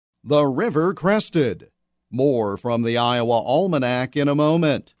The river crested. More from the Iowa Almanac in a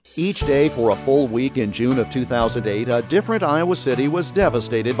moment. Each day for a full week in June of 2008, a different Iowa city was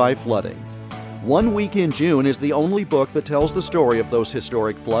devastated by flooding. 1 Week in June is the only book that tells the story of those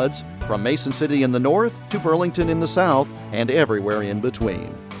historic floods, from Mason City in the north to Burlington in the south and everywhere in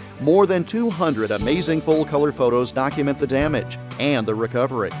between. More than 200 amazing full-color photos document the damage and the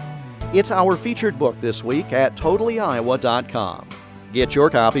recovery. It's our featured book this week at totallyiowa.com. Get your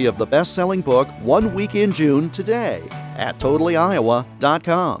copy of the best-selling book 1 Week in June today at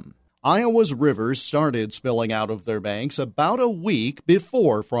totallyiowa.com. Iowa's rivers started spilling out of their banks about a week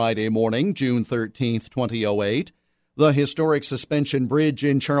before Friday morning, June 13, 2008. The historic Suspension Bridge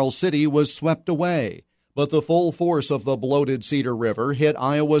in Charles City was swept away, but the full force of the bloated Cedar River hit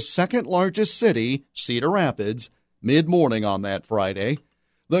Iowa's second-largest city, Cedar Rapids, mid-morning on that Friday.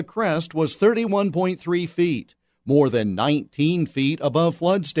 The crest was 31.3 feet. More than 19 feet above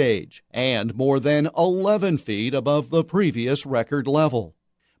flood stage, and more than 11 feet above the previous record level.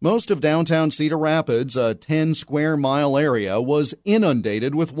 Most of downtown Cedar Rapids, a 10-square-mile area, was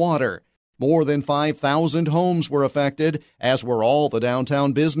inundated with water. More than 5,000 homes were affected, as were all the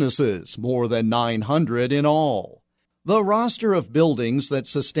downtown businesses, more than 900 in all. The roster of buildings that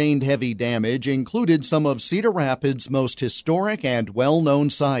sustained heavy damage included some of Cedar Rapids' most historic and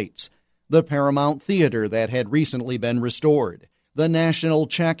well-known sites. The Paramount Theater that had recently been restored, the National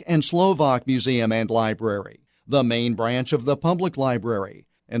Czech and Slovak Museum and Library, the main branch of the Public Library,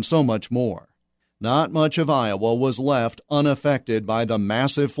 and so much more. Not much of Iowa was left unaffected by the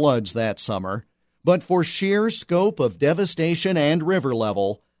massive floods that summer, but for sheer scope of devastation and river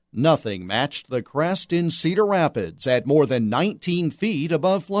level, nothing matched the crest in Cedar Rapids at more than 19 feet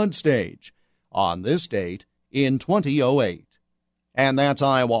above flood stage on this date in 2008. And that's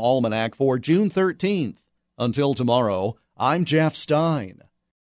Iowa Almanac for June 13th. Until tomorrow, I'm Jeff Stein.